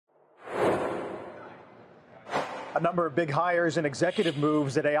A number of big hires and executive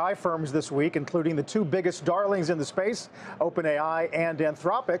moves at AI firms this week, including the two biggest darlings in the space, OpenAI and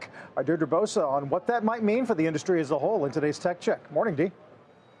Anthropic. Our Deirdre Bosa on what that might mean for the industry as a whole in today's Tech Check. Morning, Dee.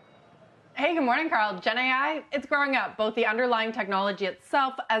 Hey, good morning, Carl. Gen AI, it's growing up, both the underlying technology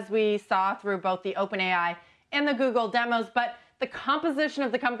itself, as we saw through both the OpenAI and the Google demos, but the composition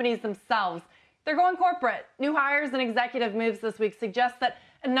of the companies themselves. They're going corporate. New hires and executive moves this week suggest that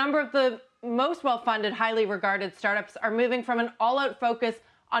a number of the most well-funded, highly regarded startups are moving from an all-out focus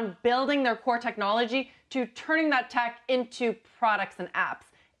on building their core technology to turning that tech into products and apps,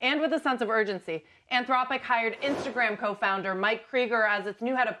 and with a sense of urgency. Anthropic hired Instagram co-founder Mike Krieger as its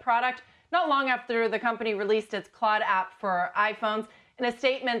new head of product not long after the company released its Claude app for iPhones. In a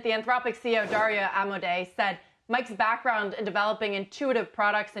statement, the Anthropic CEO Daria Amodei said Mike's background in developing intuitive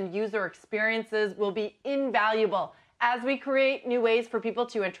products and user experiences will be invaluable as we create new ways for people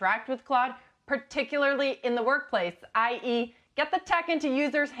to interact with Claude, particularly in the workplace, i.e., get the tech into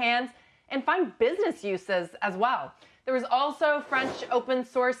users' hands and find business uses as well. There was also French open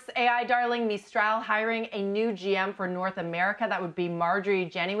source AI darling Mistral hiring a new GM for North America. That would be Marjorie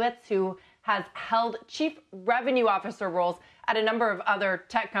Jeniewicz, who has held chief revenue officer roles at a number of other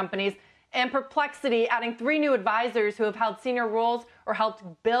tech companies. And Perplexity adding 3 new advisors who have held senior roles or helped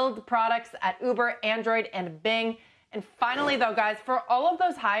build products at Uber, Android, and Bing. And finally, though, guys, for all of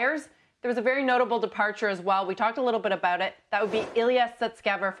those hires, there was a very notable departure as well. We talked a little bit about it. That would be Ilya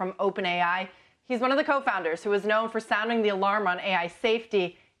Sutskever from OpenAI. He's one of the co-founders who is known for sounding the alarm on AI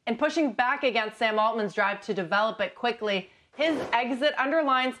safety and pushing back against Sam Altman's drive to develop it quickly. His exit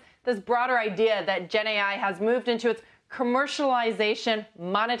underlines this broader idea that Gen AI has moved into its commercialization,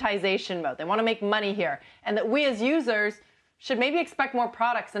 monetization mode. They want to make money here, and that we as users should maybe expect more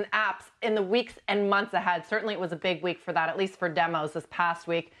products and apps in the weeks and months ahead. Certainly it was a big week for that, at least for demos this past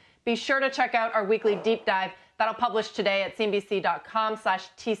week. Be sure to check out our weekly deep dive that'll publish today at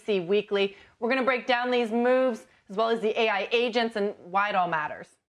cnbc.com/TCweekly. We're going to break down these moves as well as the AI agents and why it all matters.